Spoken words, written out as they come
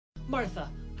Martha,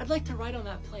 I'd like to ride on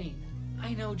that plane.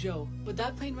 I know, Joe, but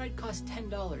that plane ride costs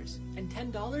 $10, and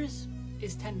 $10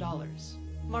 is $10.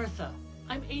 Martha,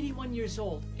 I'm 81 years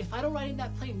old. If I don't ride in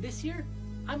that plane this year,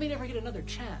 I may never get another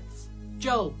chance.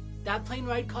 Joe, that plane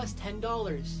ride costs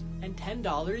 $10, and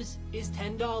 $10 is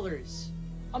 $10.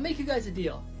 I'll make you guys a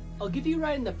deal. I'll give you a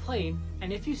ride in the plane,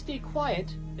 and if you stay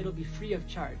quiet, it'll be free of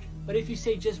charge. But if you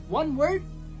say just one word,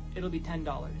 it'll be $10.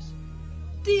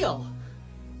 Deal!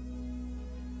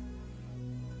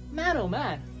 Man, oh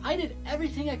man, I did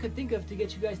everything I could think of to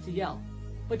get you guys to yell,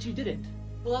 but you didn't.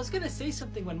 Well, I was gonna say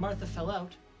something when Martha fell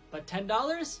out, but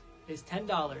 $10 is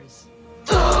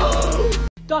 $10.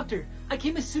 Doctor, I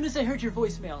came as soon as I heard your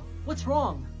voicemail. What's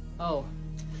wrong? Oh,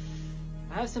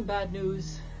 I have some bad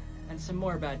news and some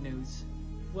more bad news.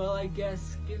 Well, I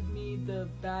guess give me the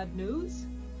bad news?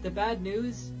 The bad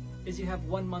news is you have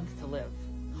 1 month to live.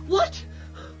 What?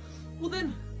 Well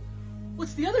then,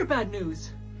 what's the other bad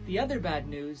news? The other bad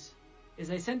news is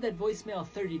I sent that voicemail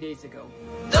 30 days ago.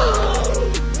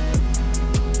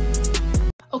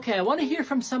 Okay, I want to hear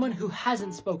from someone who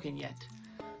hasn't spoken yet.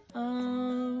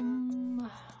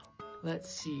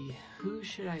 Let's see, who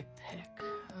should I pick?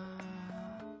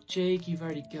 Jake, you've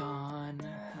already gone.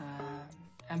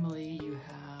 Emily, you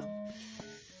have...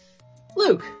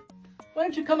 Luke, why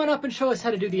don't you come on up and show us how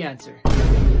to do the answer?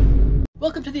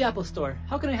 Welcome to the Apple Store.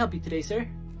 How can I help you today, sir?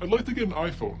 I'd like to get an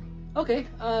iPhone. Okay,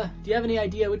 do you have any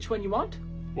idea which one you want?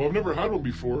 Well, I've never had one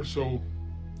before, so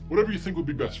whatever you think would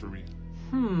be best for me.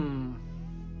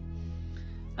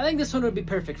 I think this one would be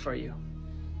perfect for you.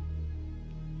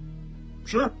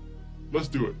 Sure, let's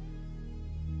do it.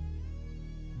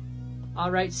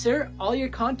 Alright, sir, all your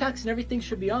contacts and everything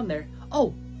should be on there.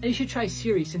 Oh, and you should try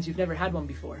Siri since you've never had one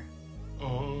before.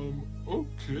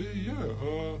 Okay,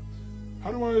 yeah,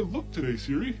 how do I look today,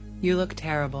 Siri? You look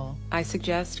terrible. I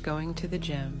suggest going to the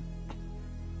gym.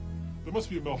 There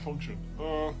must be a malfunction.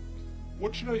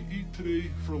 What should I eat today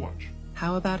for lunch?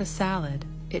 How about a salad?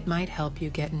 It might help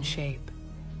you get in shape.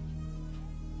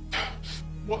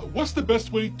 What's the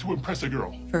best way to impress a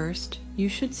girl? First, you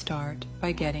should start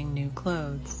by getting new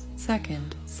clothes.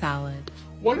 Second, salad.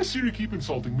 Why does Siri keep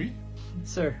insulting me?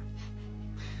 Sir,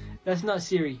 that's not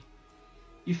Siri.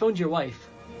 You phoned your wife.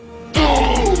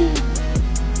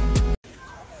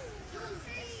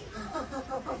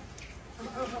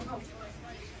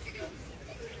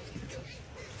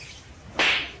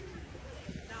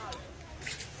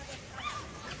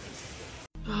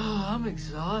 I'm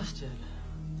exhausted.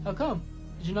 How come?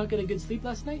 Did you not get a good sleep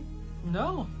last night?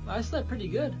 No, I slept pretty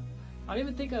good. I don't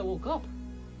even think I woke up.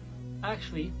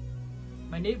 Actually,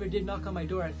 my neighbor did knock on my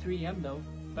door at 3 a.m. though,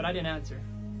 but I didn't answer.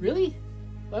 Really?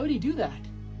 Why would he do that?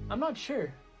 I'm not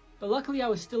sure, but luckily I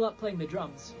was still up playing the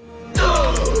drums.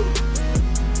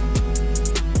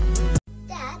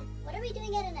 Dad, what are we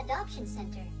doing at an adoption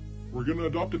center? We're gonna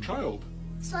adopt a child.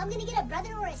 So I'm gonna get a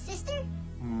brother or a sister?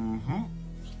 Mm-hmm.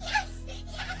 Yes!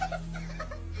 Yes!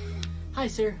 Hi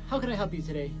sir, how can I help you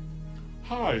today?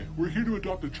 Hi, we're here to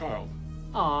adopt a child.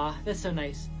 Aw, that's so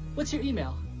nice. What's your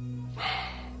email?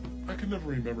 I can never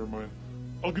remember mine.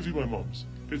 I'll give you my mom's.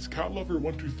 It's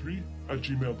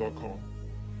catlover123@gmail.com.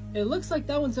 It looks like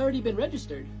that one's already been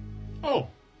registered. Oh,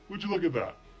 would you look at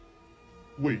that?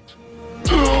 Wait.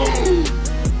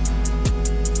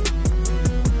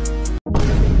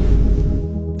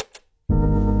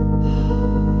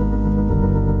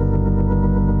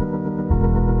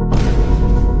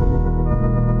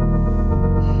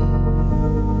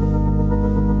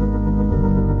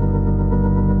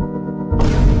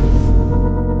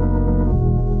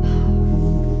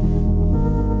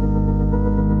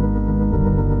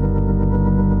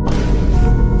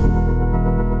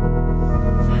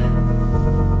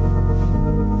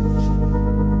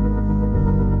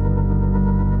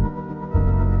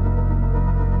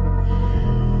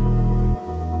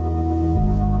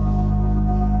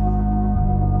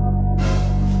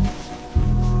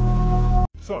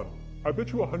 Son, I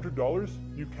bet you $100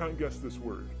 you can't guess this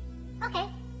word. Okay,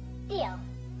 deal.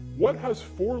 What has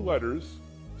 4 letters,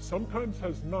 sometimes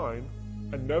has 9,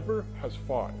 and never has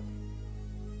 5?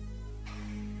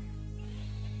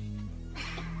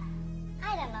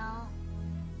 I don't know.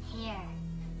 Here.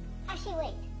 Actually,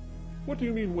 wait. What do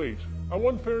you mean wait? I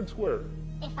won fair and square.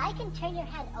 If I can turn your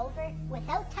head over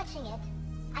without touching it,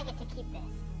 I get to keep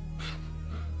this.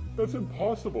 That's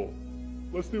impossible.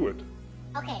 Let's do it.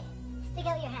 Okay, stick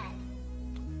out your hand.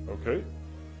 Okay.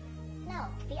 No,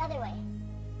 the other way.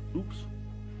 Oops.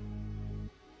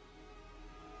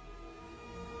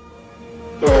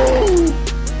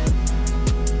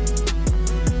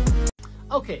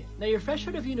 Okay, now you're fresh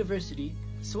out of university,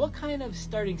 so what kind of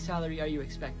starting salary are you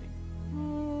expecting?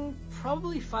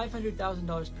 Probably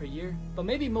 $500,000 per year, but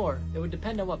maybe more. It would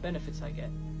depend on what benefits I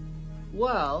get.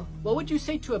 Well, what would you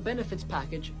say to a benefits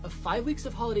package of 5 weeks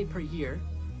of holiday per year,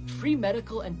 free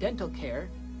medical and dental care,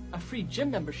 a free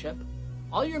gym membership,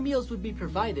 all your meals would be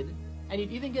provided, and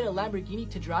you'd even get a Lamborghini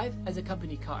to drive as a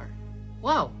company car?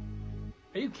 Wow.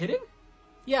 Are you kidding?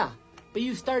 Yeah, but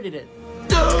you started it.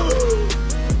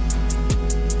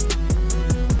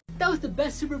 That was the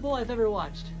best Super Bowl I've ever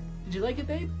watched. Did you like it,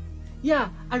 babe? Yeah,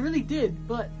 I really did,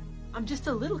 but I'm just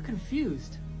a little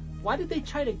confused. Why did they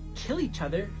try to kill each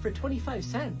other for 25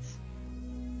 cents?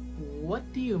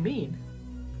 What do you mean?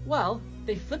 Well,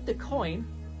 they flipped a coin,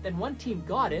 then one team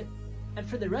got it, and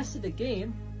for the rest of the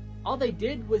game, all they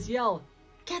did was yell,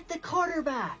 "Get the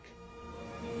quarterback!"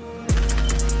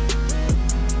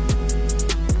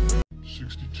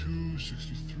 62,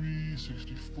 63,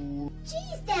 64.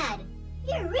 Jeez, Dad,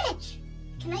 you're rich.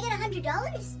 Can I get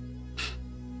 $100?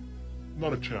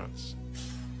 Not a chance.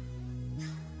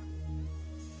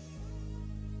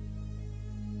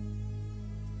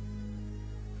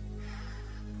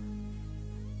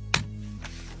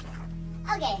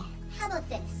 Okay, how about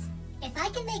this? If I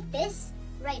can make this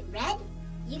write red,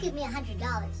 you give me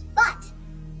 $100. But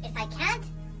if I can't,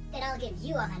 then I'll give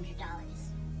you $100.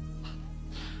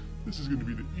 This is going to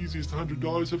be the easiest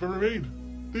 $100 I've ever made.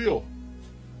 Deal.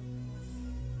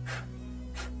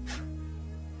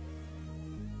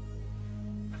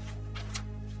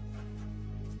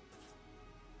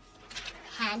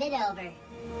 Hand it over.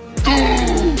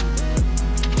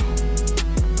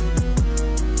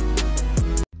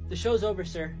 The show's over,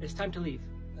 sir. It's time to leave.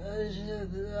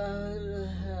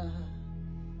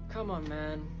 Come on,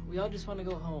 man. We all just want to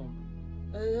go home.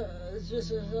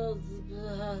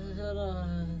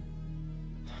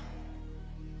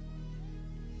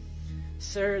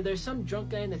 Sir, there's some drunk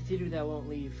guy in the theater that won't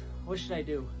leave. What should I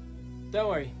do? Don't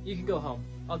worry. You can go home.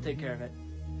 I'll take care of it.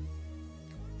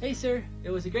 Hey, sir.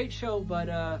 It was a great show, but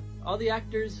all the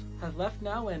actors have left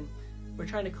now, and we're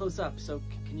trying to close up. So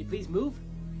can you please move?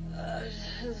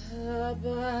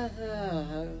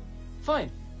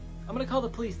 Fine. I'm gonna call the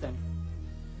police then.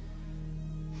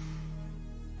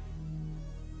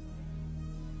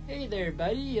 Hey there,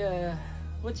 buddy.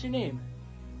 What's your name?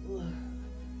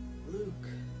 Luke.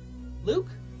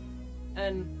 Luke?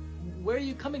 And where are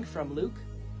you coming from, Luke?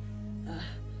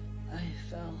 I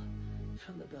fell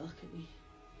from the balcony.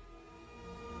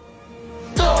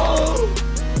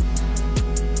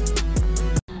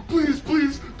 Please,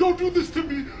 please, don't do this to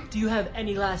me. Do you have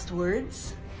any last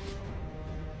words?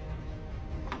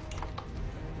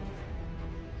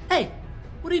 Hey,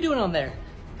 what are you doing on there?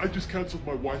 I just canceled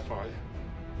my Wi-Fi.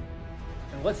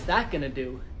 And what's that gonna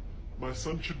do? My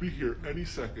son should be here any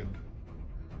second.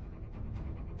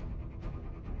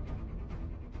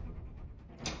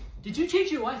 Did you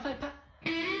change your Wi-Fi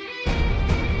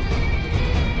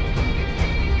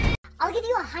I'll give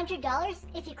you $100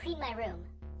 if you clean my room.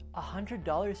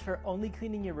 $100 for only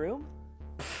cleaning your room?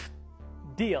 Pfft,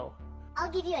 deal. I'll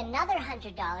give you another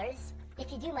 $100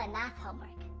 if you do my math homework.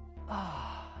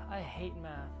 I hate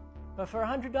math. But for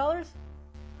 $100,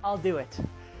 I'll do it.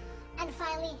 And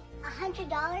finally,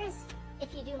 $100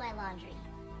 if you do my laundry.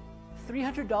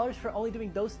 $300 for only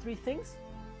doing those 3 things?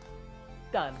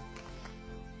 Done.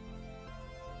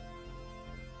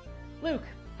 Luke,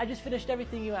 I just finished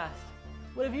everything you asked.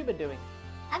 What have you been doing?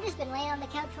 I've just been laying on the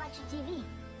couch watching TV.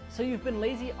 So you've been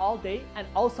lazy all day and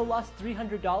also lost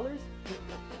 $300?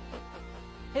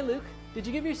 Hey Luke, did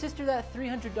you give your sister that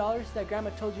 $300 that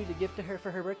Grandma told you to give to her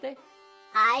for her birthday?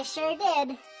 I sure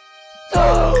did.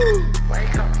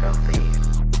 Wake up, filthy.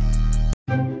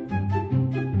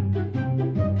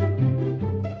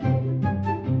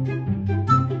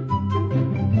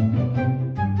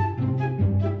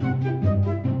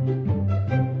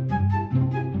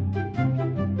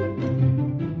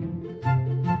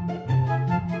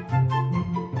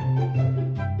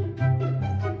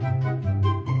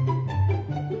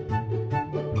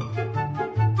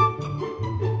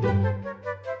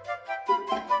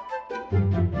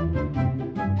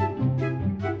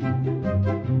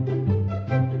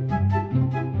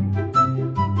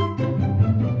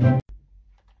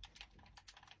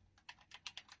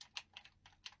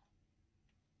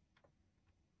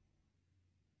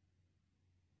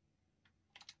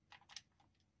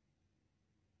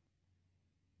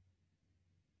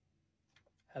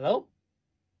 Hello?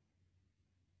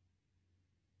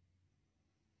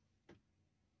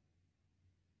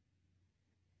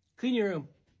 Clean your room.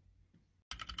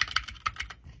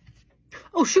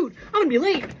 Oh shoot, I'm gonna be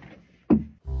late!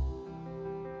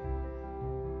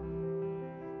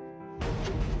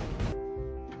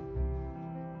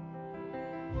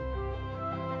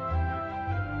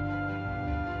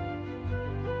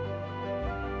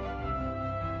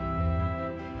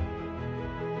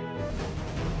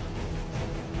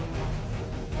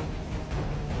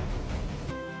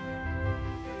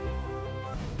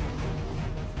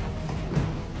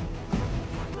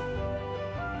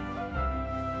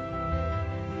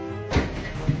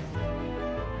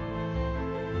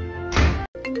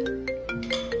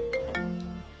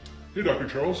 Hey, Dr.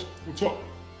 Charles, what's up?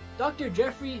 Dr.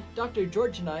 Jeffrey, Dr.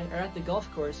 George, and I are at the golf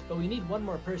course, but we need one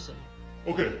more person.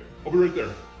 Okay, I'll be right there.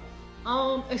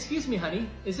 Excuse me, honey.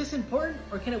 Is this important,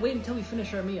 or can it wait until we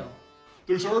finish our meal?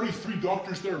 There's already 3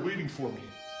 doctors there waiting for me.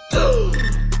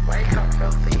 Wake up,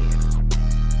 filthy.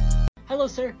 Hello,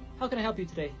 sir. How can I help you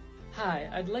today? Hi,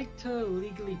 I'd like to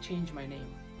legally change my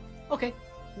name. Okay,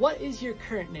 what is your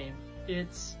current name?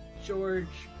 It's George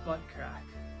Buttcrack.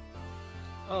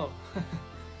 Oh,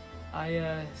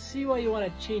 I see why you want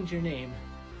to change your name.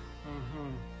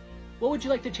 What would you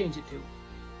like to change it to?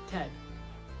 Ted.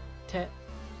 Ted?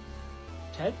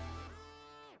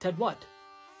 Ted what?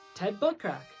 Ted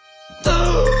Buttcrack.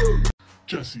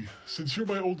 Jesse, since you're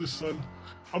my oldest son,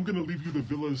 I'm gonna leave you the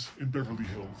villas in Beverly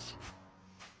Hills.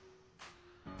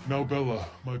 Now, Bella,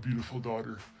 my beautiful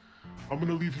daughter, I'm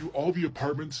gonna leave you all the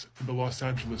apartments in the Los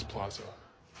Angeles Plaza.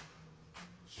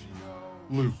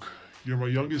 Luke, you're my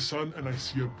youngest son and I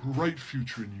see a bright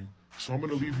future in you, so I'm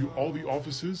gonna leave you all the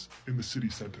offices in the city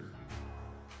center.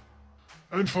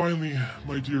 And finally,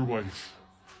 my dear wife,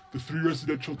 the 3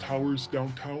 residential towers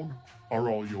downtown are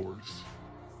all yours.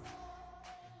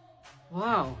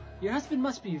 Wow, your husband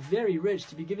must be very rich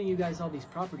to be giving you guys all these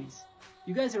properties.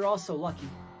 You guys are all so lucky.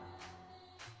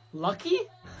 Lucky?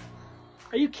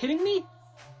 Are you kidding me?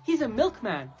 He's a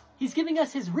milkman. He's giving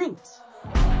us his roots.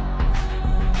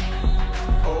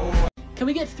 Can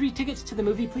we get 3 tickets to the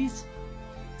movie, please?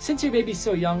 Since your baby's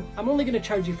so young, I'm only going to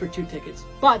charge you for 2 tickets.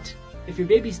 But if your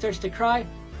baby starts to cry,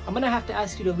 I'm going to have to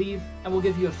ask you to leave and we'll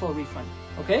give you a full refund,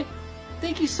 okay?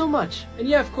 Thank you so much. And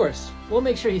yeah, of course, we'll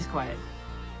make sure he's quiet.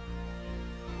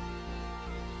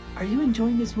 Are you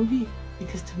enjoying this movie?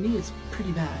 Because to me, it's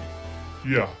pretty bad.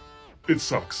 Yeah, it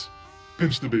sucks.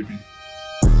 Pinch the baby.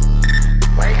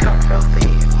 Wake up, filthy.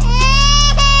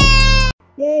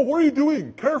 Whoa, what are you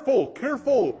doing? Careful,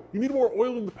 careful! You need more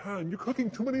oil in the pan. You're cooking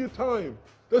too many at a time.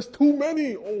 That's too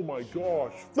many! Oh my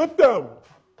gosh. Flip them!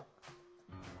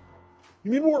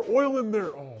 You need more oil in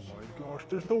there. Oh my gosh,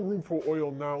 there's no room for oil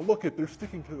now. Look it, they're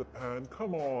sticking to the pan.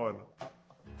 Come on.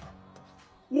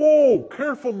 Whoa,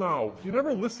 careful now. You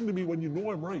never listen to me when you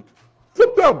know I'm right.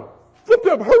 Flip them! Flip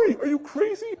them, hurry! Are you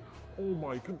crazy? Oh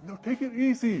my god, now take it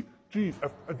easy. Geez,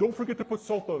 don't forget to put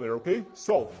salt on there, okay?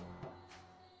 Salt.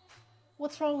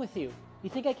 What's wrong with you?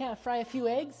 You think I can't fry a few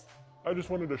eggs? I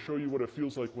just wanted to show you what it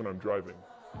feels like when I'm driving.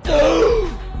 Oh,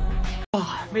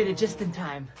 made it just in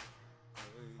time.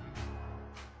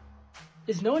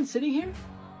 Is no one sitting here?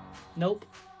 Nope.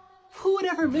 Who would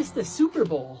ever miss the Super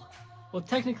Bowl? Well,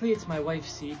 technically it's my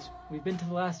wife's seat. We've been to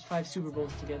the last 5 Super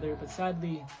Bowls together, but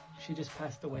sadly, she just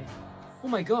passed away. Oh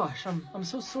my gosh, I'm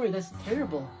so sorry, that's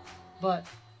terrible. But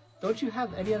don't you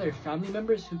have any other family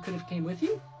members who could have came with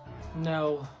you?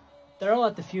 No, they're all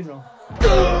at the funeral.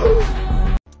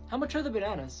 How much are the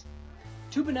bananas?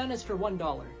 2 bananas for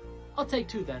 $1. I'll take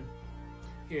 2 then.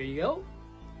 Here you go.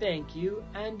 Thank you.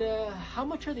 And how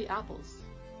much are the apples?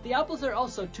 The apples are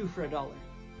also 2 for $1.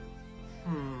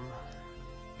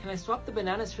 Can I swap the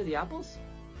bananas for the apples?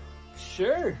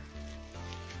 Sure.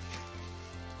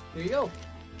 Here you go.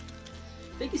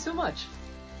 Thank you so much.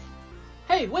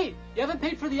 Hey, wait, you haven't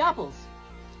paid for the apples.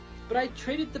 But I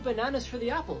traded the bananas for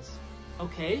the apples.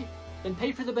 Okay, then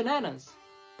pay for the bananas.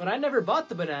 But I never bought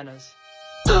the bananas.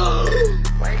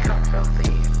 Wake up,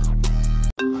 filthy.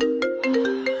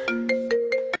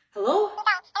 Hello?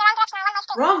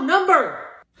 Wrong number!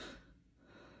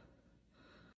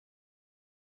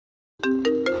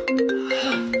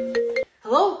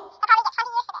 Hello?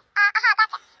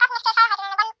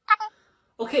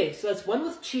 Okay, so that's 1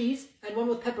 with cheese and 1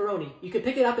 with pepperoni. You can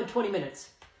pick it up in 20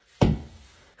 minutes.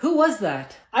 Who was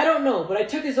that? I don't know, but I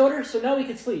took his order, so now we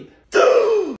can sleep.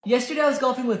 Yesterday I was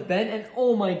golfing with Ben, and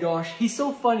oh my gosh, he's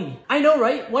so funny. I know,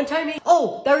 right? One time he...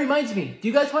 Oh, that reminds me. Do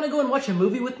you guys want to go and watch a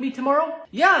movie with me tomorrow?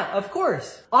 Yeah, of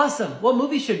course. Awesome. What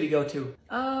movie should we go to?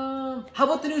 How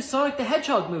about the new Sonic the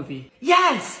Hedgehog movie?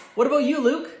 Yes! What about you,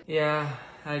 Luke? Yeah,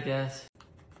 I guess.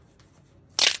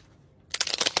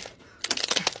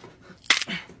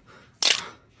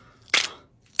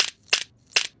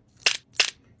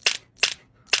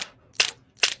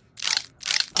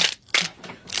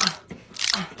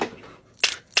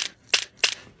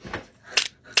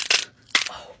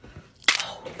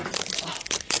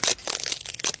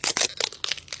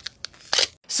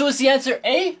 So is the answer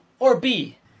A or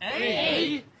B?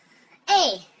 A.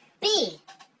 A. B.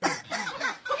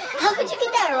 How could you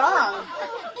get that wrong?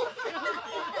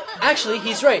 Actually,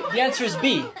 he's right. The answer is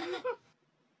B.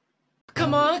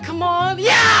 Come on, come on.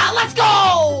 Yeah, let's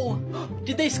go!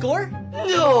 Did they score?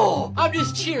 No, I'm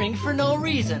just cheering for no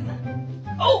reason.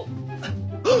 Oh!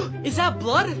 Is that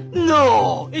blood?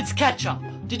 No, it's ketchup.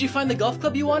 Did you find the golf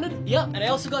club you wanted? Yep, and I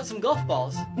also got some golf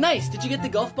balls. Nice, did you get the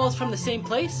golf balls from the same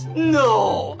place?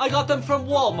 No, I got them from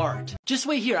Walmart. Just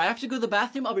wait here, I have to go to the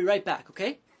bathroom, I'll be right back,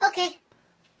 okay? Okay.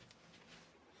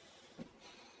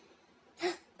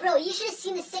 Bro, you should have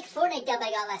seen the sick Fortnite dub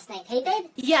I got last night. Hey, babe?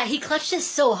 Yeah, he clutched us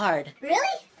so hard.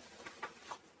 Really?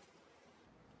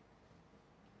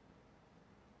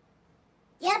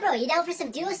 Yeah, bro, you down for some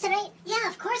duos tonight? Yeah,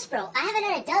 of course, bro. I haven't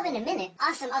had a dub in a minute.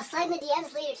 Awesome, I'll slide in the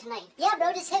DMs later tonight. Yeah,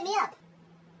 bro, just hit me up.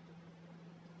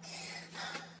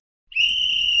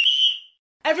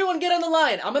 Everyone get on the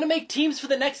line. I'm gonna make teams for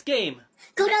the next game.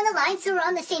 Go down the line so we're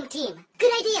on the same team.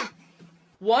 Good idea.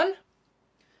 1,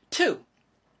 2.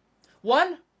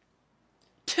 1,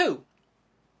 2.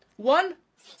 1,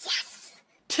 Yes.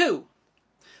 2.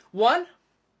 1,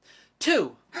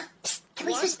 2. Psst, can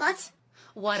we switch spots?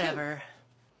 Whatever.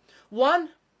 1,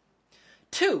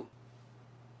 2.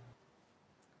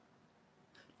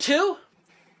 2.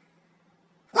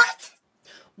 What?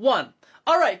 1.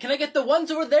 Alright, can I get the 1s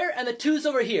over there and the 2s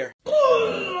over here?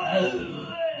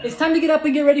 It's time to get up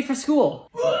and get ready for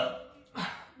school.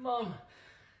 Mom,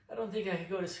 I don't think I can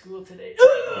go to school today.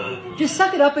 Just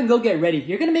suck it up and go get ready.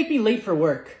 You're gonna make me late for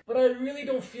work. But I really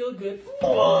don't feel good.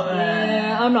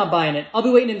 I'm not buying it. I'll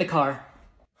be waiting in the car.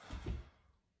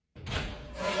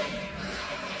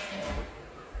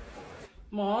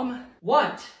 Mom?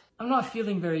 What? I'm not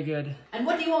feeling very good. And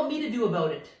what do you want me to do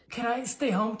about it? Can I stay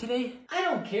home today? I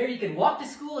don't care. You can walk to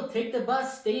school, take the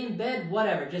bus, stay in bed,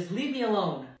 whatever. Just leave me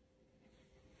alone.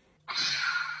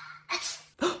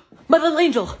 My little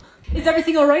angel! Is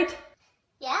everything alright?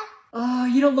 Yeah? Oh,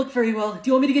 you don't look very well. Do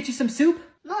you want me to get you some soup?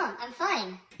 Mom, I'm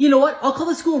fine. You know what? I'll call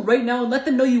the school right now and let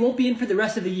them know you won't be in for the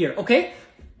rest of the year, okay?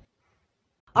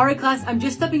 Alright class, I'm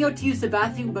just stepping out to use the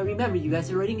bathroom, but remember, you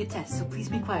guys are writing a test, so please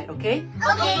be quiet, okay?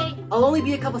 Okay. I'll only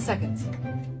be a couple seconds.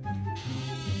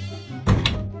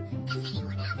 Does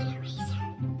anyone have an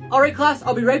eraser? Alright class,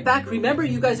 I'll be right back. Remember,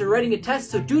 you guys are writing a test,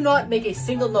 so do not make a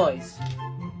single noise.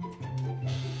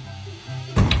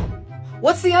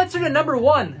 What's the answer to number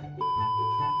 1?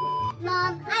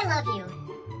 Mom, I love you.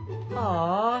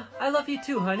 Aww, I love you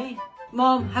too, honey.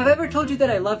 Mom, have I ever told you that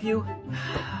I love you?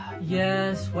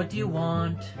 Yes, what do you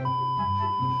want?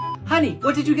 Honey,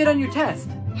 what did you get on your test?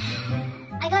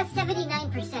 I got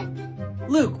 79%.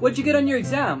 Luke, what'd you get on your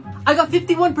exam? I got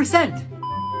 51%!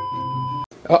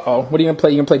 Uh-oh, what are you gonna play?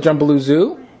 You gonna play Jumbaloo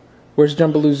Zoo? Where's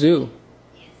Jumbaloo Zoo?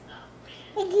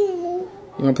 You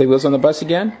wanna play Wheels on the Bus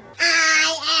again?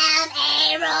 I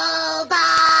am a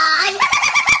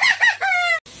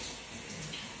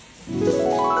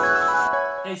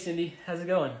robot! Hey Cindy, how's it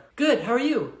going? Good, how are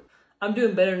you? I'm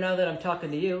doing better now that I'm talking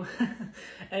to you.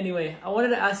 Anyway, I wanted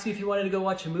to ask you if you wanted to go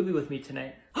watch a movie with me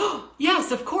tonight.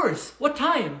 Yes, of course! What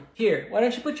time? Here, why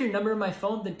don't you put your number in my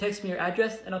phone, then text me your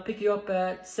address, and I'll pick you up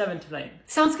at 7 tonight.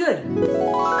 Sounds good!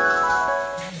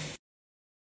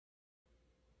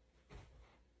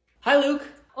 Hi Luke!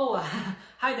 Oh,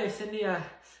 hi there Cindy. I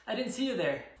didn't see you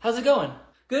there. How's it going?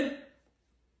 Good?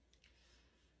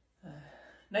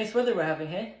 Nice weather we're having,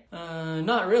 hey?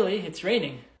 Not really. It's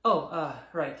raining. Oh,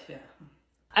 right, yeah.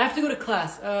 I have to go to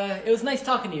class. It was nice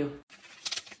talking to you.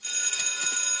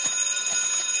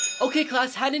 Okay,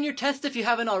 class, hand in your test if you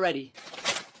haven't already.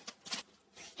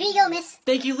 Here you go, miss.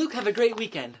 Thank you, Luke. Have a great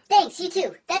weekend. Thanks, you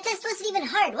too. That test wasn't even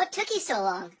hard. What took you so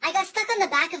long? I got stuck on the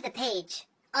back of the page.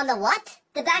 On the what?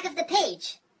 The back of the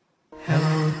page.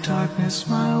 Hello, darkness,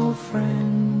 my old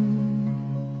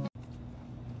friend.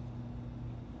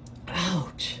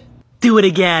 Ouch. Do it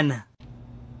again.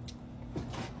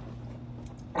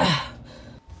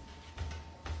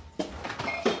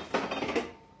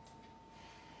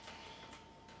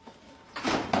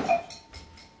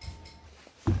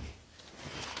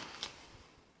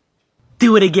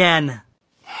 Do it again.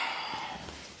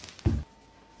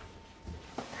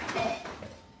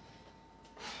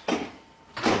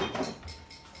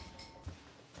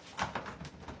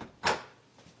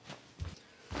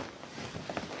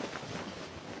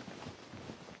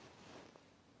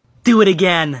 Do it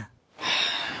again.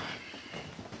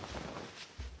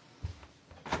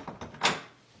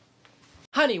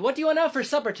 Honey, what do you want out for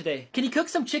supper today? Can you cook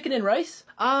some chicken and rice?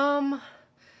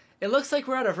 It looks like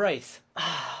we're out of rice.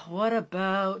 What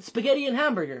about spaghetti and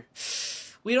hamburger?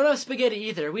 We don't have spaghetti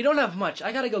either. We don't have much.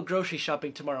 I gotta go grocery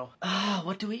shopping tomorrow.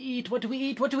 What do we eat? What do we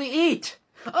eat? What do we eat?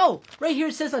 Oh, right here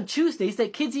it says on Tuesdays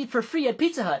that kids eat for free at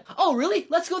Pizza Hut. Oh, really?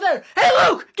 Let's go there. Hey,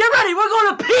 Luke! Get ready! We're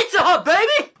going to Pizza Hut,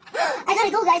 baby! I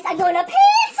gotta go, guys. I'm going to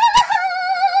Pizza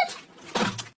Hut!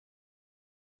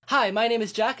 Hi, my name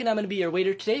is Jack and I'm going to be your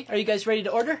waiter today. Are you guys ready to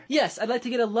order? Yes, I'd like to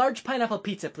get a large pineapple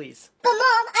pizza, please. But Mom,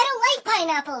 I don't like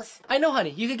pineapples. I know, honey.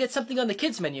 You can get something on the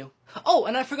kids menu. Oh,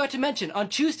 and I forgot to mention, on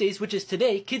Tuesdays, which is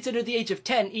today, kids under the age of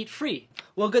 10 eat free.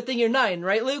 Well, good thing you're 9,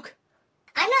 right, Luke?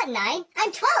 I'm not 9,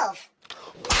 I'm 12.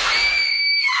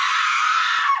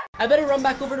 I better run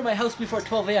back over to my house before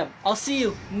 12 a.m. I'll see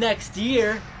you next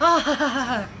year.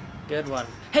 Good one.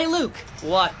 Hey, Luke.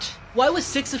 What? Why was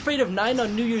 6 afraid of 9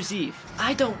 on New Year's Eve?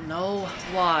 I don't know.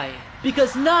 Why?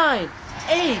 Because 9,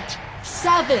 8,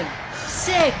 7,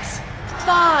 6,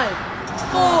 5,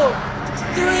 4,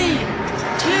 3, 2, 1.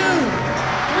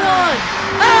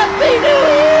 Happy New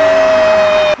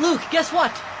Year! Luke, guess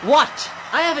what? What?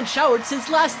 I haven't showered since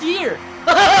last year.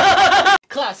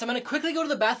 Class, I'm gonna quickly go to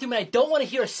the bathroom and I don't want to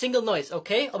hear a single noise,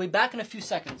 okay? I'll be back in a few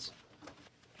seconds.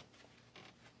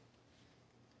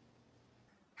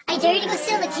 I dare you to go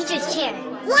sit on the teacher's chair.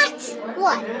 What?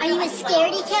 What? Are you a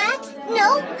scaredy cat?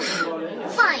 No?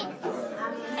 Fine.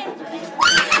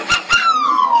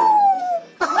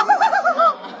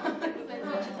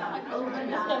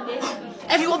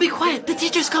 Everyone be quiet, the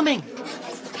teacher's coming.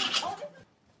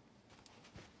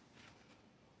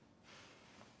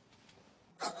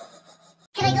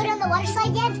 Can I go down the water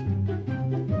slide yet?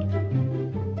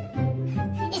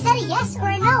 Is that a yes or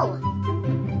a no?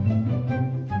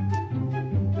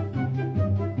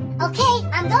 Okay,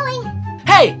 I'm going.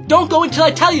 Hey, don't go until I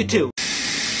tell you to.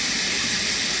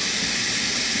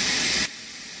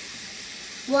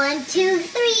 1, 2,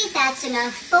 3, that's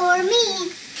enough for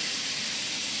me.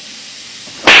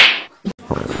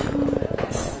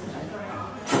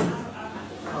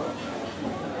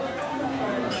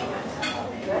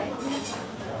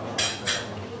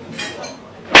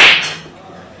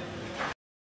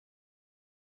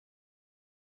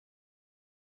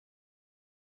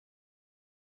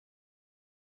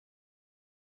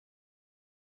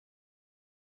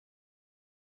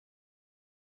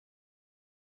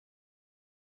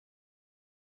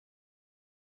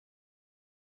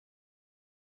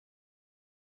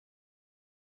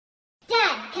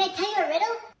 Dad, can I tell you a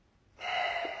riddle?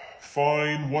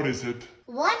 Fine, what is it?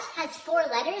 What has 4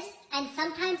 letters and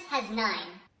sometimes has 9?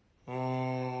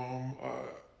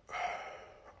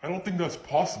 I don't think that's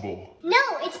possible. No,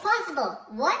 it's possible.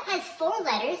 What has 4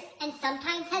 letters and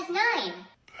sometimes has 9?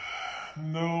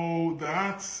 No,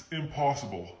 that's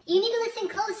impossible. You need to listen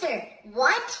closer.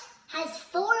 What has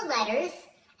 4 letters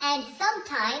and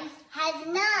sometimes has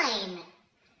 9?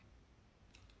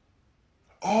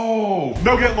 Oh,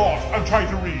 now get lost. I'm trying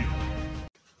to read.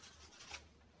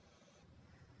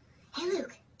 Hey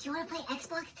Luke, do you want to play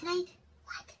Xbox tonight?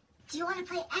 What? Do you want to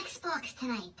play Xbox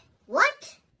tonight?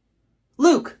 What?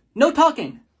 Luke, no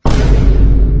talking.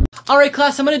 Alright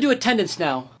class, I'm gonna do attendance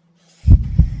now.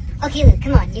 Okay Luke,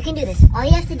 come on, you can do this. All you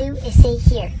have to do is say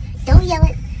here. Don't yell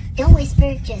it, don't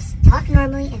whisper, just talk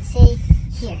normally and say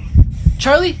here.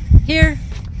 Charlie, here.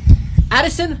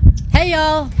 Addison, hey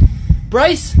y'all.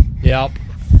 Bryce, Yep.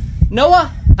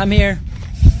 Noah, I'm here.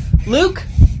 Luke.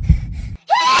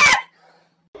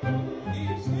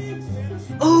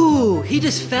 Ooh, he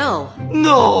just fell.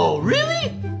 No,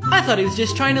 really? I thought he was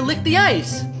just trying to lick the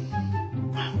ice.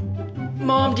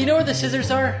 Mom, do you know where the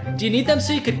scissors are? Do you need them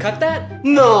so you could cut that?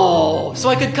 No, so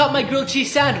I could cut my grilled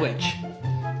cheese sandwich.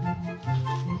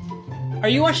 Are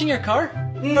you washing your car?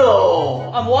 No,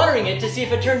 I'm watering it to see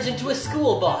if it turns into a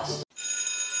school bus.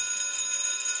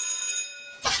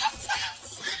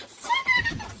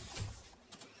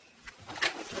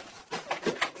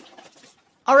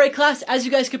 Alright class, as you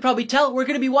guys could probably tell, we're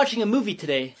going to be watching a movie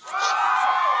today.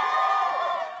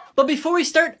 But before we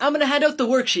start, I'm going to hand out the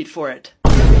worksheet for it.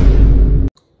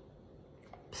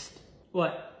 Psst.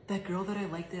 What? That girl that I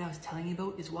liked that I was telling you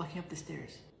about is walking up the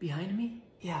stairs. Behind me?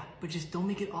 Yeah, but just don't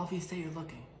make it obvious that you're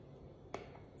looking.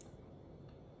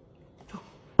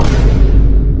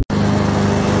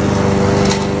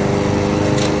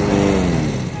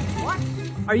 What?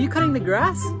 Are you cutting the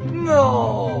grass?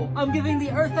 No! I'm giving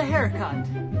the earth a haircut.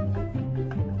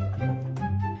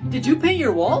 Did you paint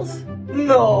your walls?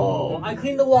 No! I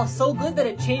cleaned the wall so good that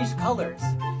it changed colors.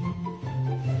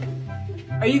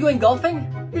 Are you going golfing?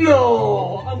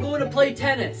 No! I'm going to play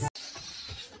tennis.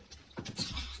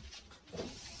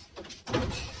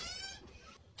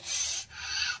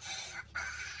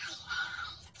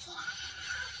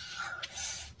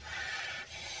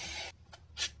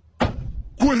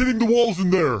 Quit hitting the walls in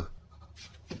there.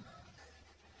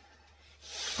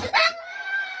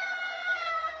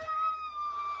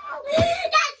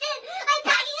 That's it! I'm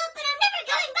packing up and I'm never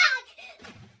coming back!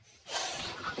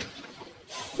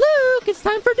 Luke, it's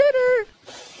time for dinner!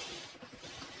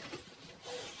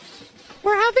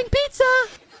 We're having pizza!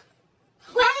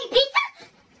 We're having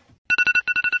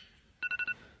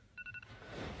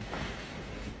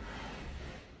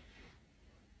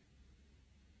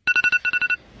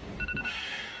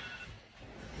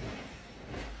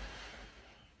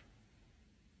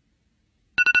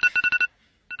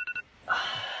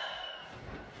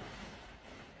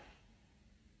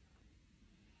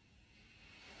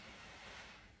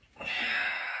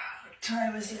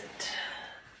time is it?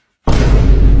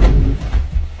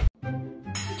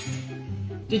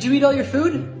 Did you eat all your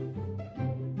food?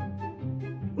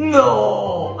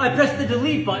 No! I pressed the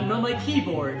delete button on my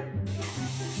keyboard.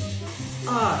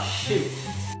 Ah, shoot.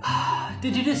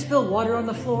 Did you just spill water on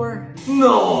the floor?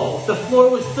 No! The floor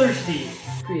was thirsty.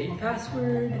 Create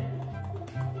password.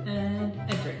 And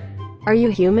enter. Are you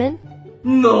human?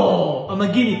 No! I'm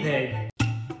a guinea pig.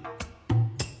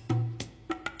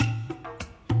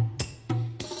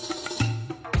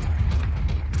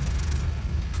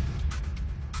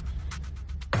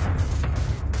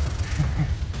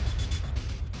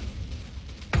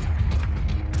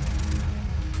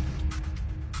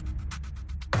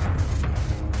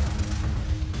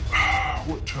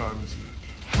 What time is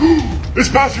it? It's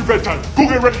past your bedtime. Go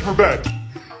get ready for bed.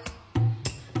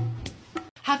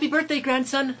 Happy birthday,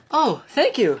 grandson. Oh,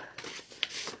 thank you.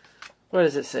 What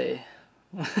does it say?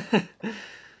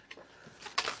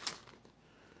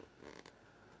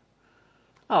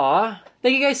 Aw,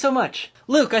 thank you guys so much.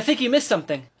 Luke, I think you missed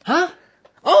something. Huh?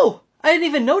 Oh, I didn't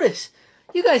even notice.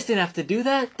 You guys didn't have to do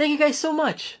that. Thank you guys so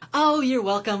much. Oh, you're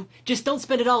welcome. Just don't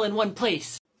spend it all in one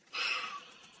place.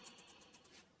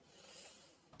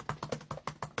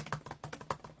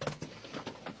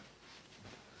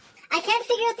 I can't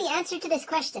figure out the answer to this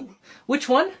question. Which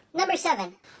one? Number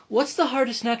 7. What's the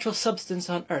hardest natural substance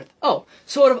on Earth? Oh,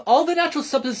 so out of all the natural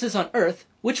substances on Earth,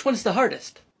 which one's the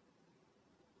hardest?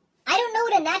 I don't know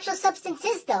what a natural substance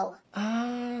is, though.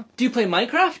 Do you play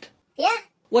Minecraft? Yeah?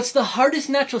 What's the hardest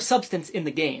natural substance in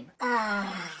the game?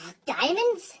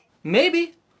 Diamonds?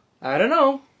 Maybe. I don't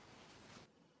know.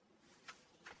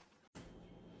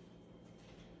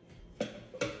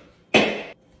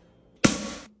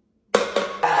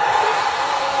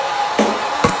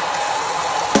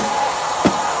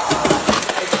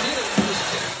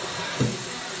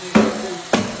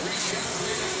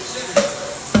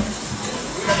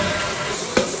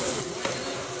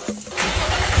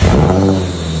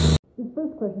 This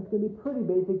first question is going to be pretty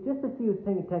basic just to see who's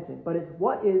paying attention, but it's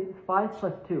what is 5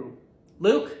 plus 2?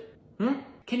 Luke?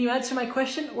 Can you answer my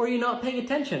question, or are you not paying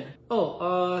attention?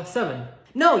 Oh, 7.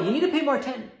 No, you need to pay more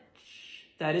attention.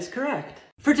 That is correct.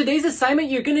 For today's assignment,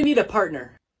 you're going to need a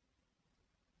partner.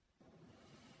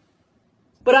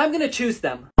 But I'm going to choose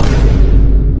them.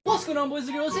 What's going on, boys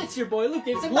and girls? It's your boy, Luke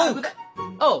Davidson. Luke!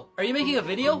 Oh, are you making a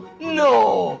video?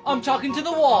 No! I'm talking to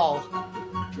the wall.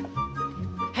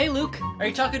 Hey, Luke, are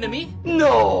you talking to me?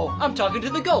 No! I'm talking to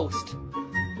the ghost.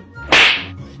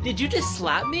 Did you just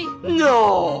slap me?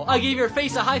 No! I gave your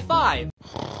face a high five.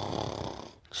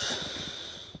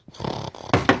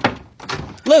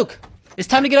 Luke, it's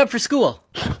time to get up for school.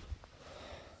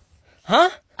 Huh?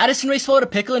 Addison Rae swallowed a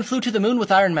pickle and flew to the moon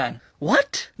with Iron Man.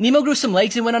 What? Nemo grew some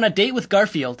legs and went on a date with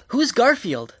Garfield. Who's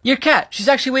Garfield? Your cat. She's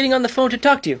actually waiting on the phone to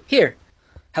talk to you. Here.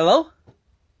 Hello?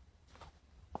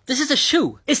 This is a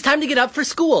shoe. It's time to get up for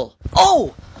school.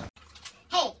 Oh!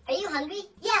 Hey, are you hungry?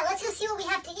 Yeah, let's go see what we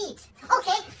have to eat.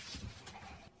 Okay.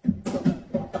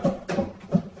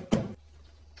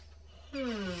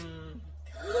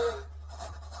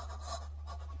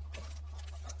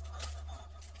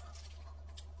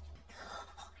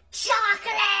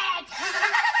 Chocolate!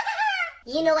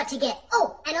 You know what to get.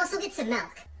 Oh, and also get some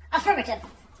milk. Affirmative.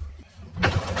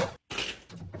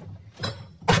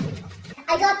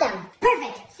 I got them.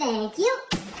 Perfect. Thank you.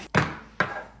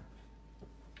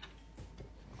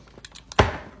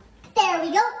 There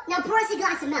we go. Now pour us a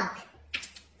glass of milk.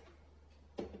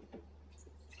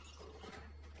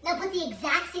 Now put the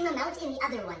exact same amount in the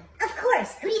other one. Of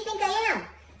course. Who do you think I am?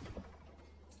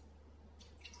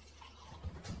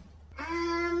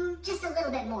 Just a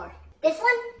little bit more. This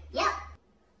one? Yep.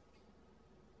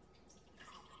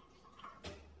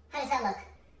 How does that look?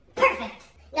 Perfect.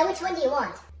 Now which one do you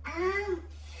want?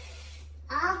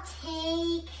 I'll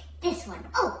take this one.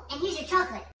 Oh, and here's your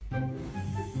chocolate.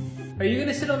 Are you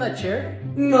gonna sit on that chair?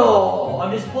 No,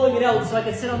 I'm just pulling it out so I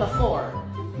can sit on the floor.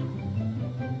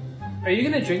 Are you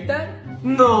gonna drink that?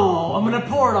 No, I'm gonna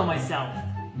pour it on myself.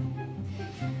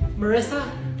 Marissa?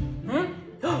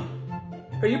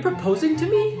 Are you proposing to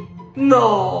me?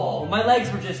 No, my legs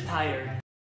were just tired.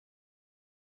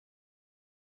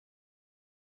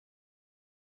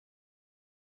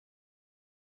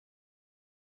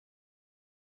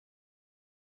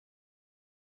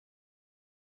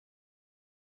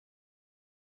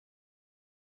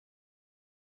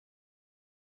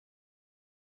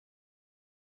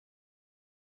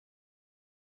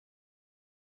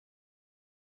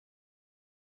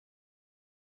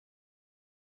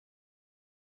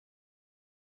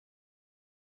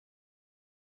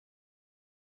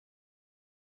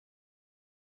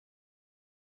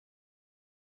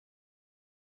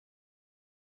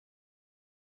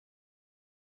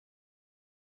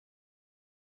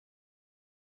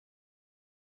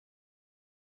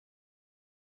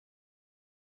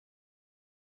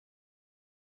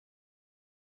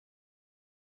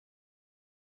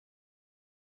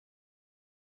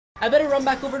 I better run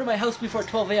back over to my house before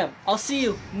 12 a.m. I'll see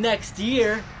you next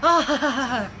year.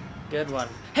 Good one.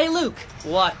 Hey Luke!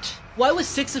 What? Why was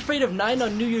 6 afraid of 9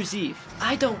 on New Year's Eve?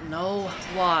 I don't know.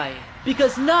 Why?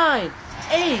 Because 9,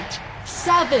 8,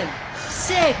 7,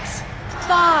 6,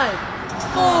 5,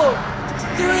 4,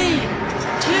 3, 2, 1.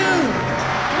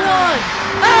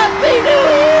 Happy New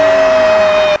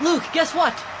Year! Luke, guess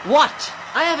what? What?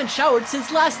 I haven't showered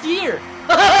since last year.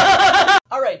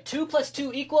 Alright, 2 plus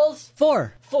 2 equals?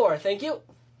 4. 4, thank you.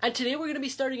 And today we're going to be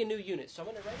starting a new unit, so I'm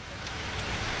going to write...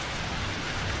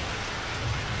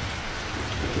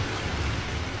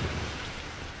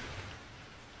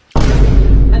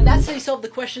 And that's how you solve the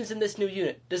questions in this new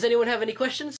unit. Does anyone have any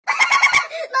questions?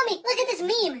 Mommy, look at this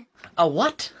meme. A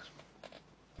what?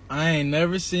 I ain't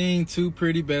never seen 2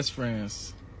 pretty best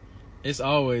friends. It's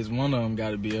always one of them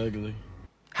gotta be ugly.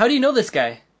 How do you know this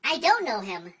guy? I don't know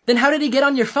him. Then how did he get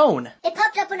on your phone? It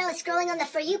popped up when I was scrolling on the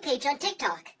For You page on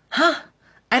TikTok. Huh?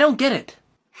 I don't get it.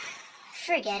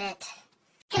 Forget it.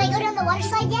 Can I go down the water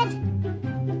slide yet?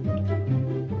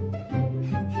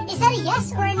 Is that a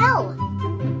yes or a no?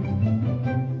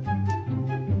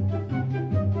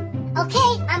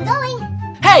 Okay, I'm going.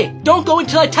 Hey! Don't go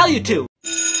until I tell you to!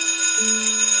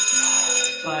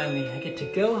 Finally, I get to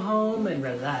go home and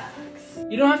relax.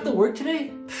 You don't have to work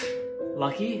today?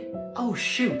 Lucky. Oh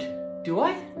shoot. Do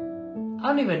I? I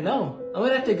don't even know. I'm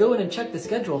gonna have to go in and check the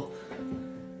schedule.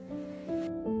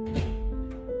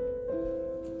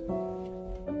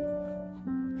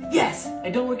 Yes! I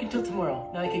don't work until tomorrow.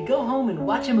 Now I can go home and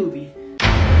watch a movie.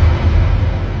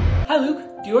 Hi Luke,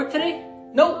 do you work today?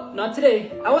 Nope, not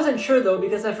today. I wasn't sure though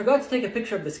because I forgot to take a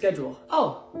picture of the schedule.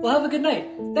 Oh, well have a good night.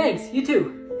 Thanks, you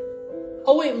too.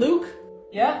 Oh wait, Luke?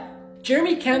 Yeah?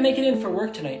 Jeremy can't make it in for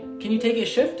work tonight. Can you take his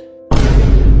shift?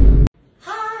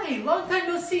 Hi, long time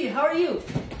no see. How are you?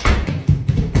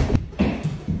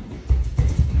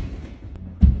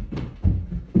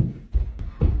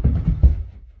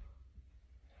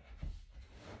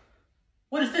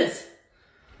 What is this?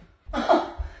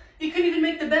 Oh, you couldn't even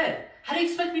make the bed. How do you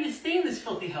expect me to stay in this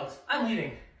filthy house? I'm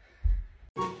leaving.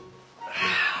 Oh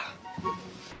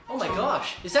my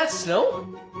gosh, is that snow?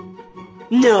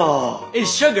 No,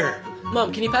 it's sugar.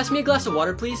 Mom, can you pass me a glass of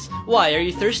water, please? Why, are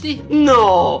you thirsty?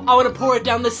 No, I want to pour it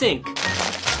down the sink.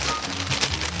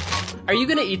 Are you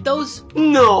gonna eat those?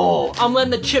 No, I'm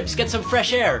letting the chips get some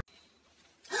fresh air.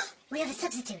 We have a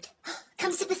substitute.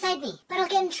 Come sit beside me, but I'll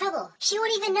get in trouble. She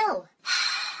won't even know.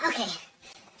 Okay.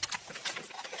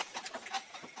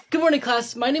 Good morning,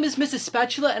 class. My name is Mrs.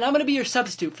 Spatula, and I'm gonna be your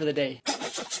substitute for the day.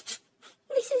 Mrs.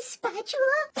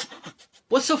 Spatula?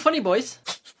 What's so funny, boys?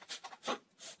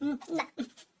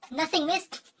 Nothing, miss.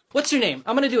 What's your name?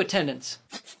 I'm gonna do attendance.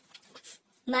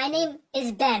 My name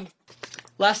is Ben.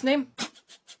 Last name?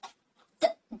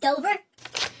 Dover?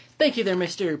 Thank you there,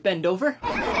 Mr. Bendover.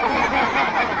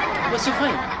 What's so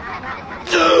funny?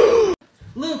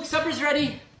 Luke, supper's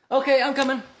ready. Okay, I'm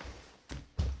coming.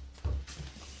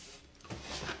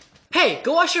 Hey,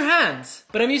 go wash your hands.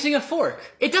 But I'm using a fork.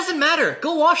 It doesn't matter.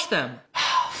 Go wash them.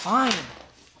 Fine.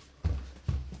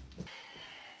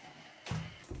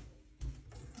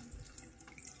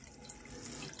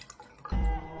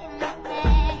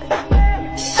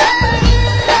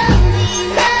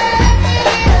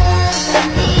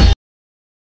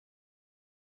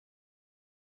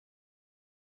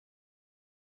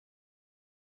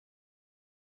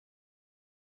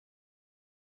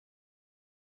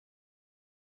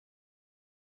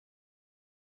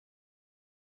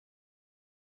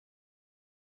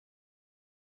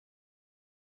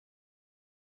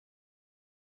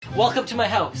 Welcome to my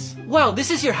house. Wow,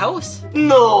 this is your house?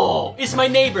 No, it's my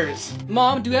neighbor's.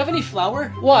 Mom, do you have any flour?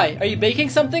 Why, are you baking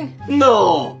something?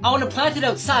 No, I want to plant it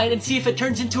outside and see if it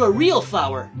turns into a real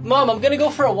flower. Mom, I'm gonna go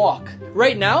for a walk.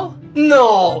 Right now?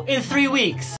 No, in 3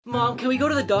 weeks. Mom, can we go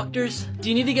to the doctor's? Do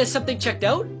you need to get something checked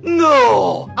out?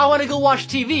 No, I want to go watch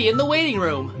TV in the waiting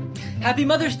room. Happy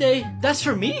Mother's Day. That's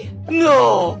for me?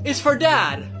 No, it's for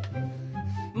Dad.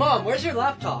 Mom, where's your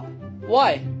laptop?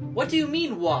 Why? What do you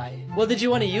mean, why? Well, did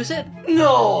you want to use it?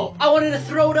 No! I wanted to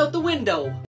throw it out the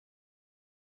window!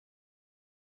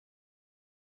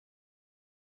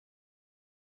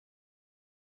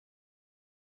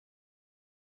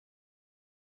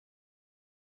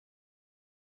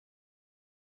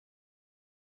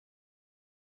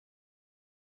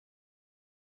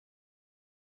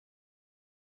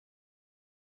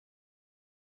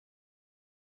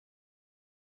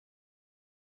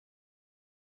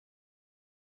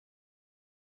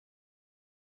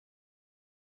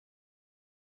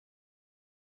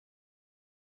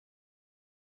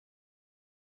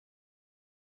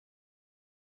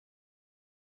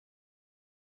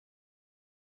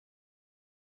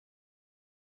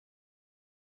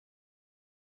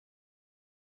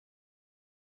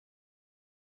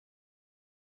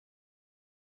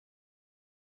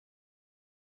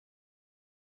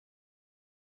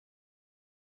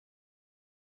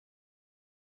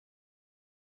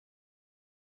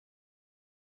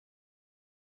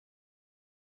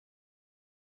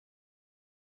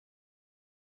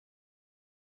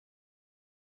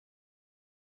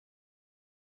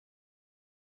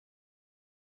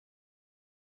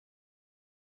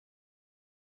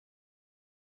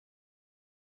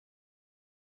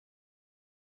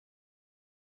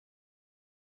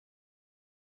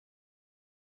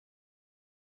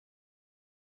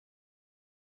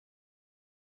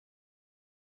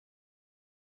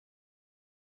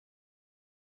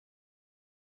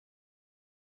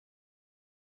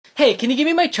 Hey, can you give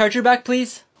me my charger back,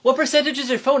 please? What percentage is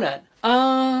your phone at?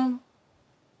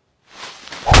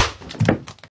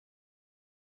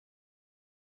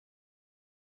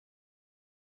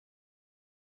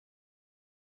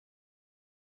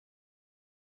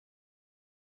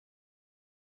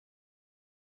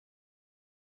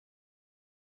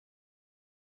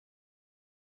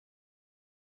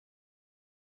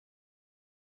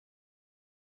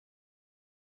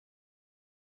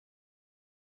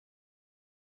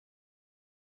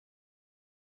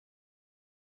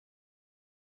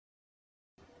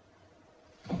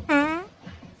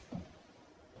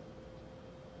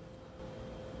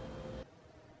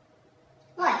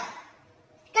 What?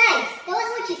 Guys, that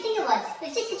wasn't what you think it was. It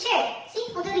was just a chair. See?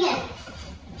 I'll do it again.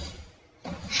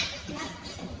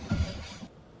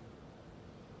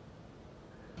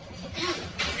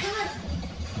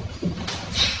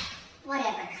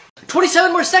 Whatever.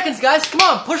 27 more seconds, guys. Come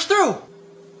on, push through.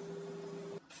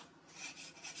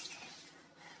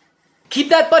 Keep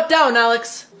that butt down,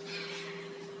 Alex.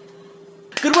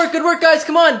 Good work, guys.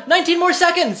 Come on. 19 more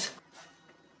seconds.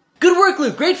 Good work,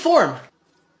 Luke. Great form.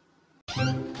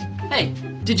 Hey,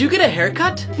 did you get a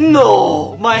haircut?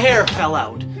 No, my hair fell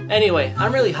out. Anyway,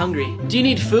 I'm really hungry. Do you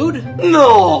need food?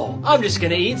 No, I'm just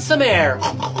gonna eat some air.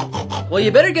 Well,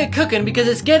 you better get cooking because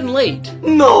it's getting late.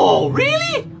 No,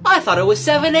 really? I thought it was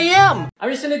 7 a.m. I'm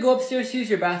just gonna go upstairs to use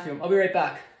your bathroom. I'll be right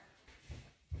back.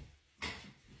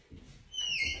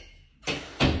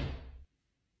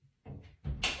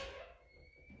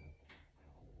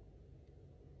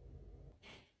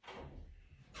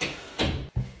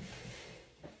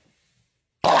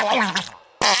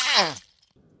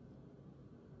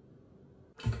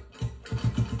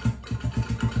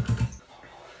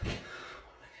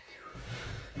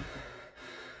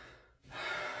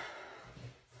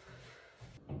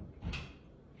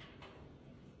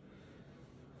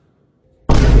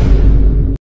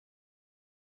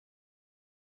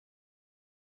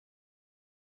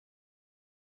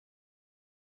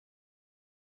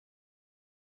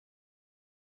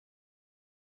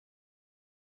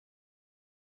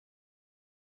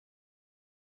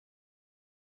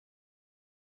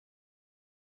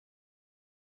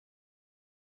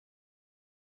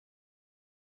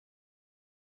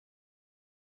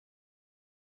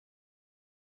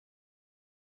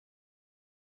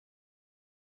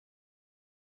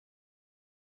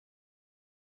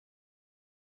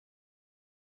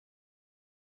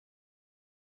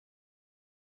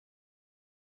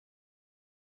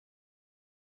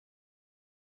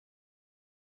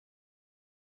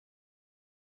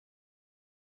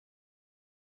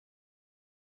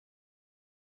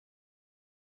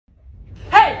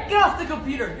 Hey, get off the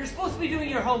computer. You're supposed to be doing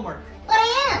your homework. But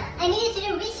I am. I needed to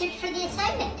do research for the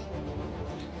assignment.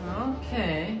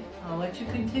 Okay, I'll let you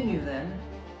continue then.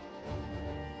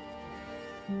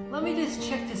 Let me just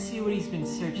check to see what he's been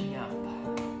searching up.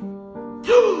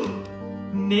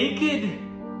 Naked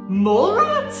mole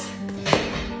rats?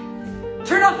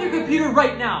 Turn off your computer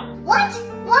right now. What?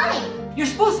 Why? You're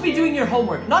supposed to be doing your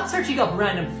homework, not searching up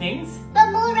random things.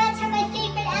 But mole rats are my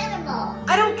favorite animal.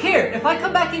 I don't care. If I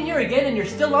come back in here again and you're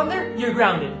still on there, you're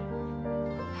grounded.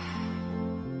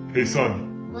 Hey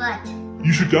son, What?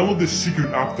 you should download this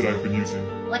secret app that I've been using.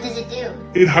 What does it do?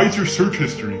 It hides your search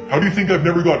history. How do you think I've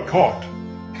never got caught?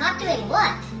 Caught doing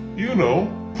what? You know,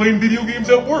 playing video games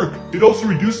at work. It also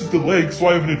reduces the lag, so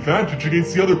I have an advantage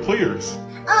against the other players.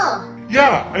 Oh,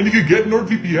 Yeah, and you can get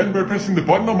NordVPN by pressing the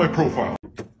button on my profile.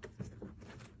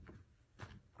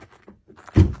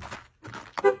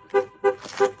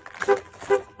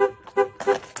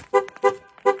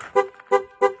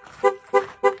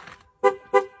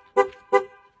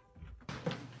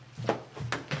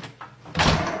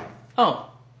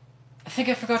 Oh, I think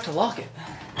I forgot to lock it.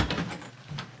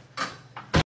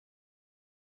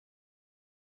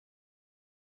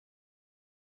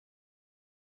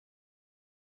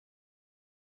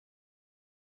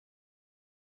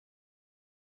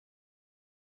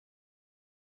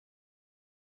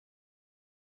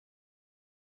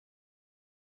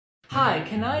 Hi,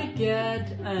 can I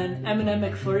get an M&M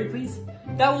McFlurry, please?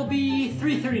 That will be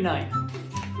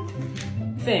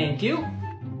 $3.39. Thank you.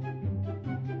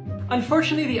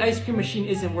 Unfortunately, the ice cream machine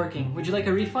isn't working. Would you like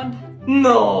a refund?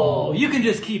 No, you can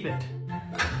just keep it.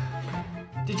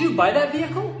 Did you buy that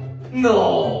vehicle?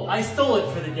 No, I stole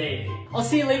it for the day. I'll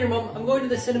see you later, Mom. I'm going to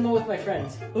the cinema with my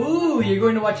friends. Ooh, you're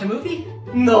going to watch a movie?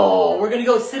 No, we're gonna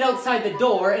go sit outside the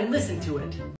door and listen to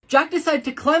it. Jack decided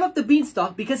to climb up the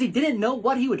beanstalk because he didn't know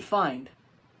what he would find.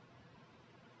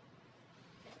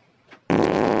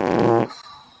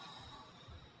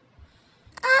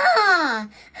 ah,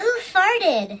 who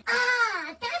farted?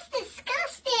 Ah, that's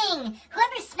disgusting.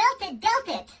 Whoever smelled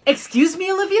Excuse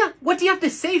me, Olivia? What do you have to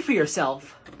say for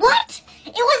yourself? What?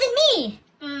 It wasn't me!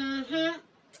 Mm-hmm.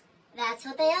 That's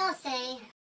what they all say.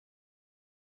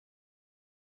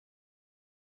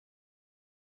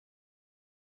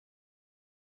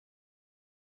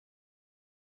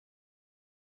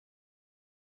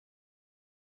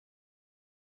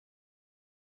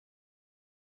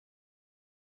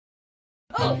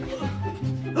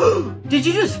 Oh! Did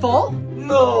you just fall?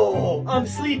 No, I'm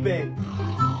sleeping.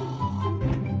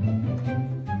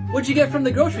 What'd you get from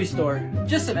the grocery store?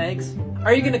 Just some eggs.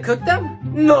 Are you gonna cook them?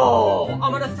 No,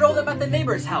 I'm gonna throw them at the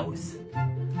neighbor's house.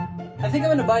 I think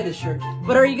I'm gonna buy this shirt.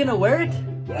 But are you gonna wear it?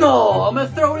 No, I'm gonna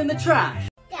throw it in the trash.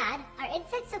 Dad, are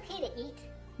insects okay to eat?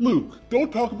 Luke, don't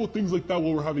talk about things like that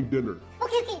while we're having dinner.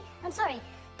 Okay, I'm sorry.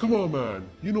 Come on, man.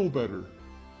 You know better.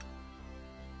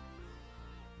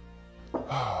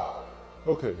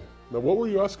 Okay, now what were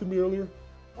you asking me earlier?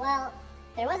 Well,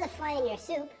 there was a fly in your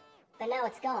soup, but now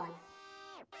it's gone.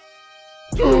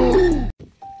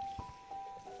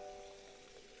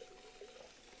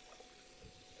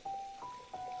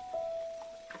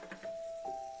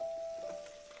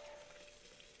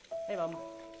 Hey, Mom.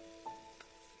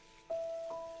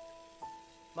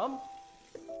 Mom?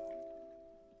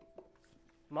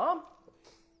 Mom?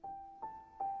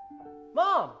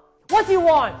 Mom! What do you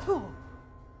want? Mom!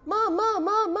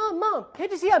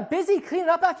 Can't you see I'm busy cleaning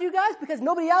up after you guys? Because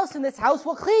nobody else in this house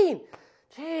will clean.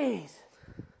 Jeez.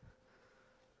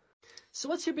 So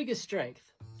what's your biggest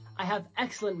strength? I have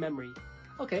excellent memory.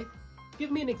 Okay,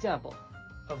 give me an example.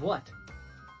 Of what?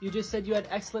 You just said you had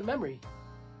excellent memory.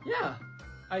 Yeah,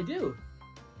 I do.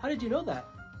 How did you know that?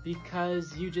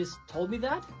 Because you just told me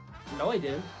that? No, I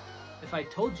didn't. If I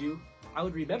told you, I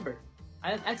would remember.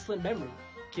 I have excellent memory.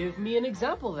 Give me an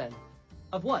example then.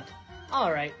 Of what?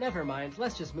 Alright, never mind.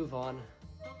 Let's just move on.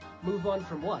 Move on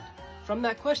from what? From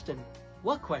that question.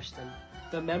 What question?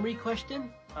 The memory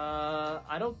question?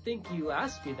 I don't think you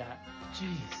asked me that.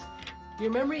 Jeez.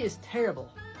 Your memory is terrible.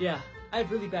 Yeah, I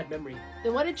have really bad memory.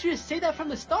 Then why didn't you just say that from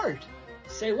the start?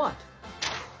 Say what?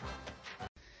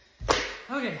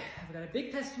 Okay, I've got a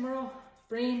big test tomorrow.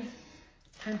 Brain,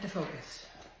 time to focus.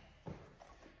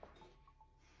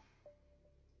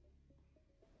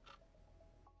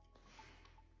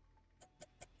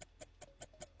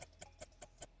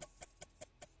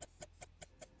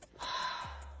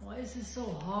 Why is this so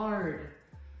hard?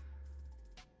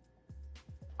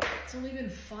 It's only been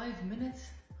 5 minutes?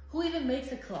 Who even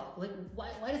makes a clock? Like,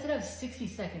 why does it have 60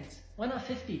 seconds? Why not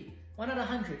 50? Why not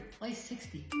 100? Why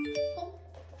 60? Oh,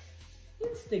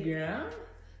 Instagram.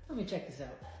 Let me check this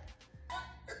out.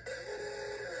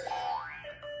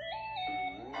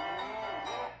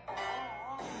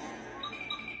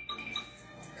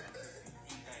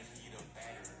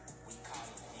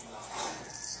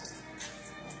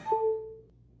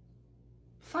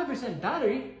 %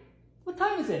 battery? What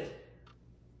time is it?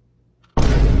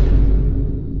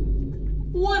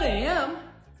 1 a.m.?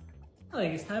 I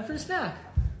think it's time for a snack.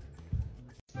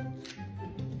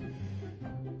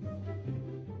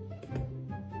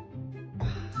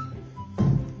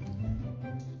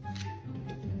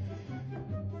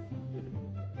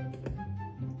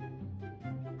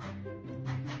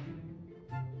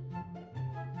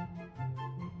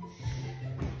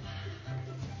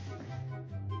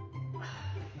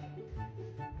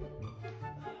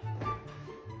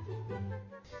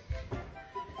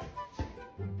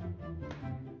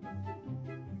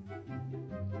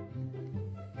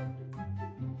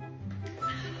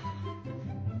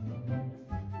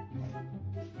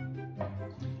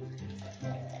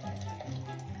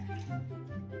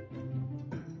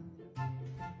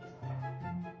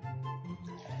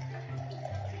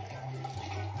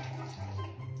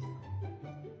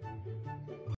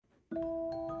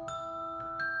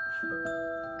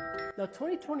 Now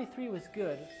 2023 was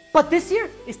good, but this year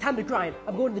it's time to grind.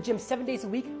 I'm going to the gym 7 days a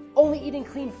week, only eating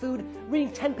clean food,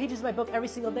 reading 10 pages of my book every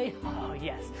single day. Oh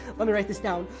yes, let me write this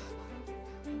down.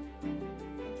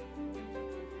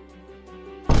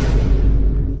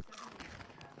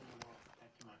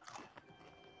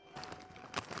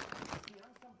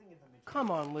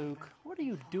 Come on, Luke, what are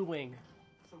you doing?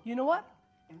 You know what?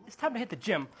 It's time to hit the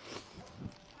gym.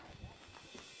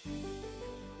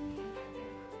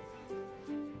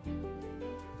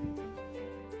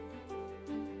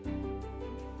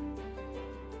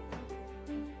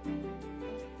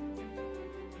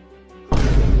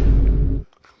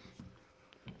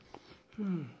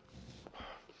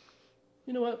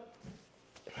 You know what?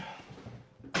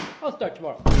 I'll start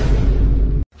tomorrow.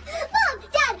 Mom!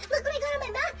 Dad! Look what I got on my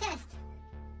math test!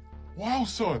 Wow,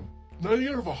 son. 90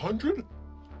 out of 100?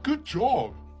 Good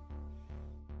job.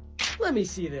 Let me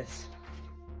see this.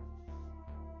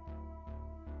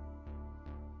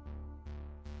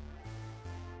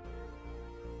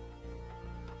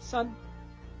 Son,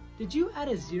 did you add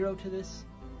a 0 to this?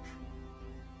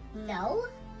 No?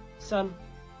 Son,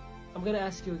 I'm gonna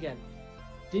ask you again.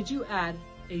 Did you add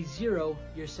a 0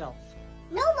 yourself?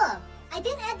 No, Mom. I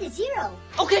didn't add the 0.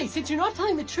 Okay, since you're not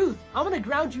telling the truth, I'm gonna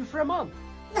ground you for a month.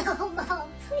 No, Mom,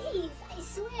 please. I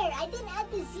swear, I didn't add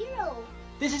the 0.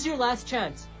 This is your last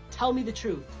chance. Tell me the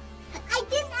truth. I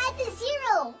didn't add the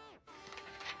 0.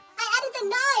 I added the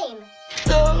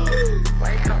 9.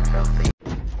 Wake up, filthy.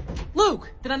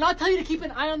 Luke, did I not tell you to keep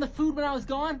an eye on the food when I was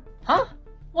gone? Huh?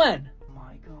 When? Oh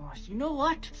my gosh, you know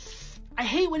what? I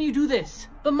hate when you do this.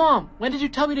 But Mom, when did you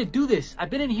tell me to do this? I've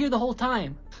been in here the whole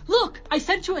time. Look, I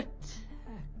sent you a text.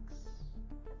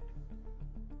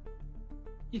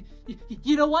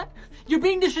 You know what? You're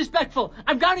being disrespectful.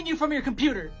 I'm grounding you from your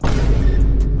computer.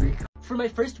 For my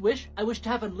first wish, I wish to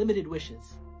have unlimited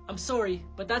wishes. I'm sorry,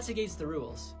 but that's against the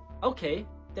rules. Okay,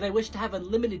 then I wish to have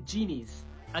unlimited genies.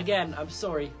 Again, I'm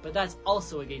sorry, but that's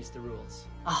also against the rules.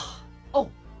 Oh,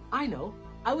 I know.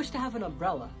 I wish to have an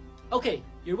umbrella. Okay,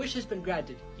 your wish has been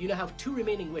granted. You now have 2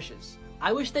 remaining wishes.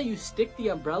 I wish that you stick the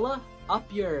umbrella up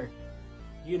your...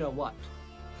 you know what.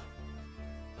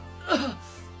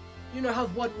 You now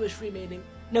have 1 wish remaining.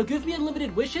 Now give me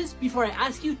unlimited wishes before I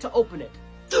ask you to open it.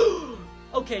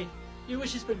 Okay, your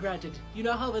wish has been granted. You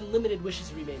now have unlimited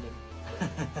wishes remaining.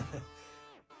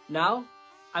 Now,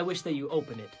 I wish that you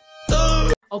open it.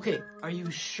 Okay, are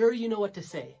you sure you know what to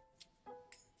say?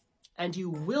 And you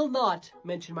will not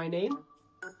mention my name?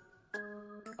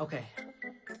 Okay.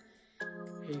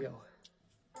 Here you go.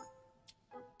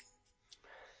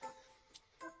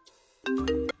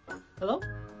 Hello?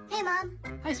 Hey, Mom.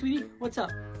 Hi, sweetie. What's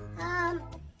up?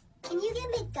 Can you get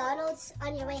McDonald's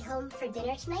on your way home for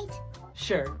dinner tonight?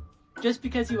 Sure. Just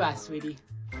because you asked, sweetie.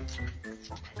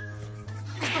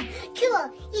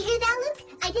 Cool. You hear that, Luke?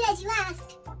 I did as you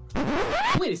asked.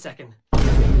 Wait a second.